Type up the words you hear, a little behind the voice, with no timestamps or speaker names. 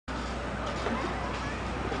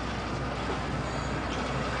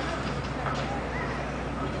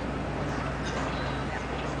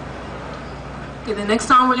Okay, the next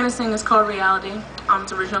song we're going to sing is called Reality.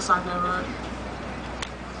 It's an original song that I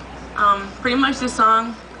wrote. Pretty much this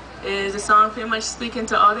song is a song pretty much speaking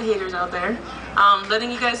to all the haters out there.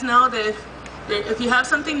 Letting you guys know that if you have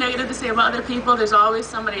something negative to say about other people, there's always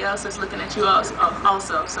somebody else that's looking at you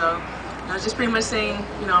also. So, just pretty much saying,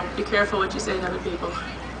 be careful what you say to other people.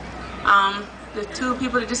 The two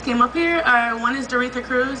people that just came up here are, one is Doretha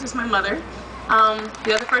Cruz, is my mother.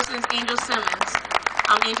 The other person is Angel Simmons.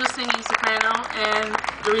 Angel's singing soprano, and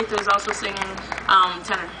Doretha is also singing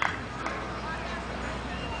tenor.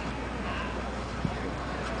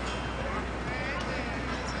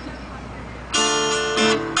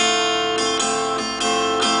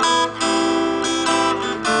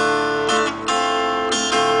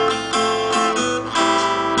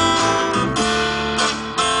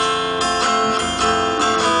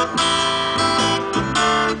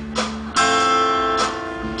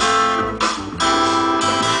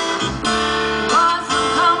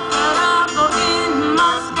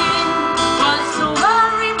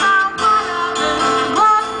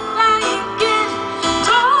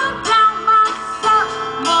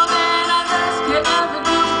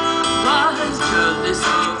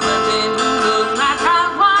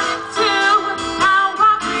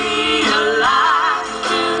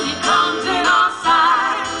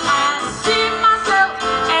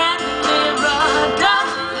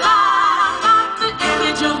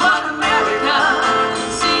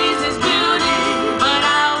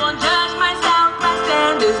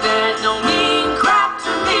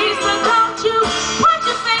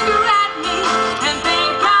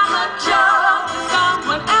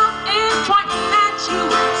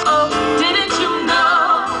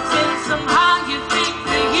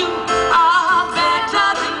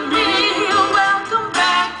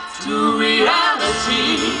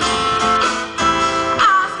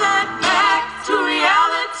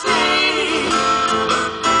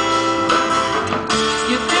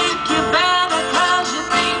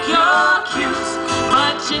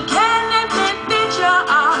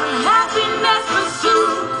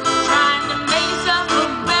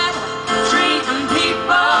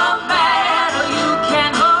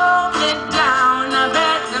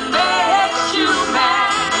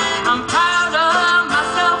 I'm proud of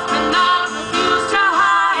myself and I refuse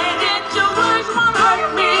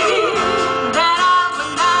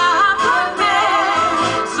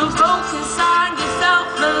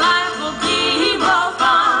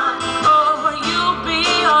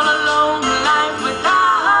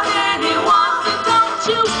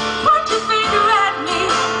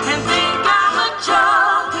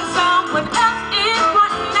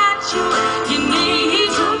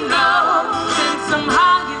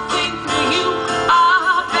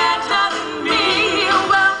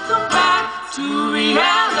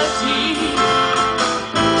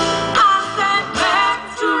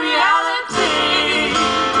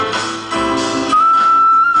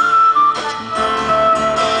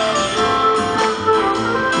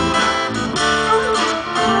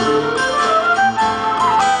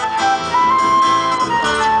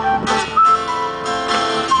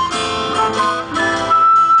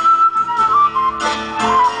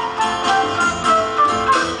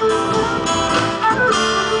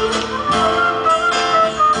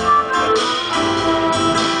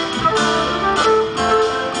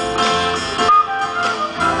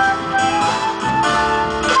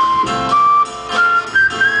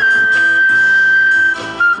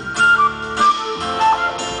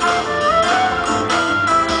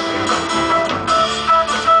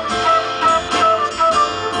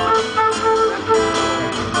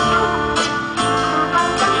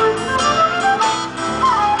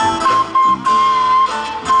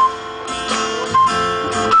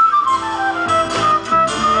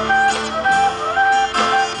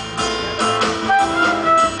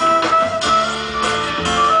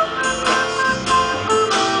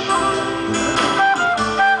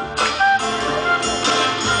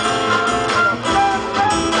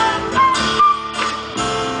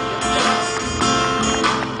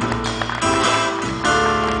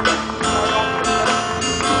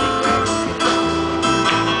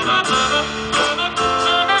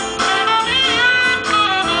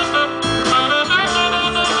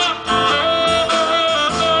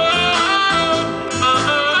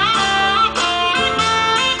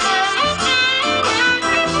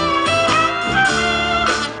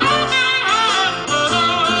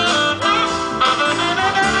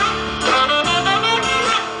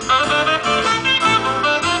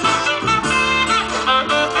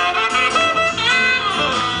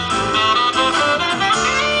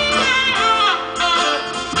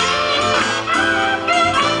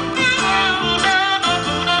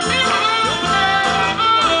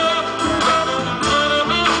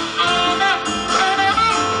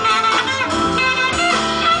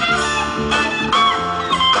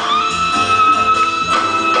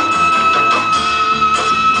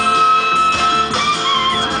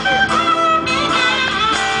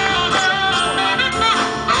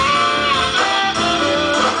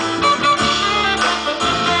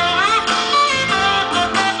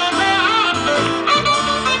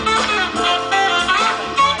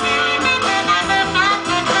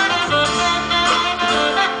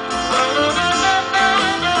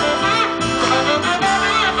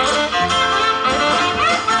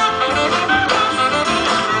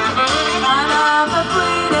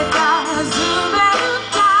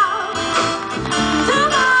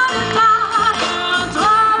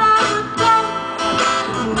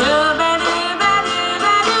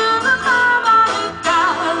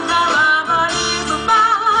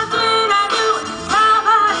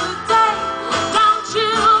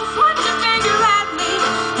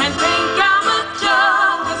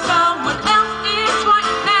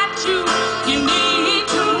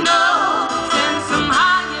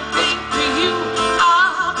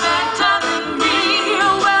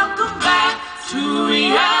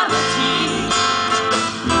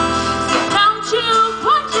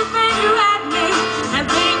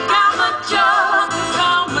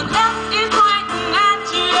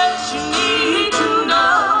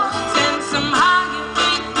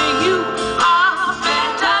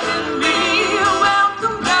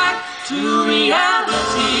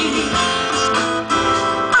reality.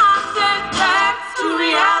 I said back to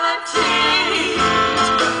reality.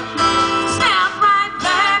 Snap right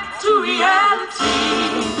back to reality.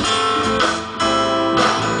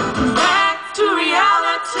 Back to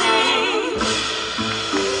reality.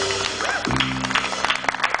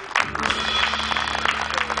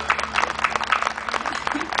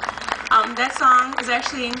 That song is I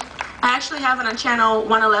actually have it on channel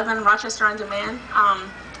 111, Rochester on Demand.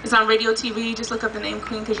 It's on radio TV. Just look up the name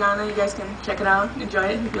Queen Kijana. You guys can check it out, enjoy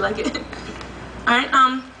it if you like it. All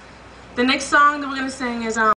right. The next song that we're gonna sing is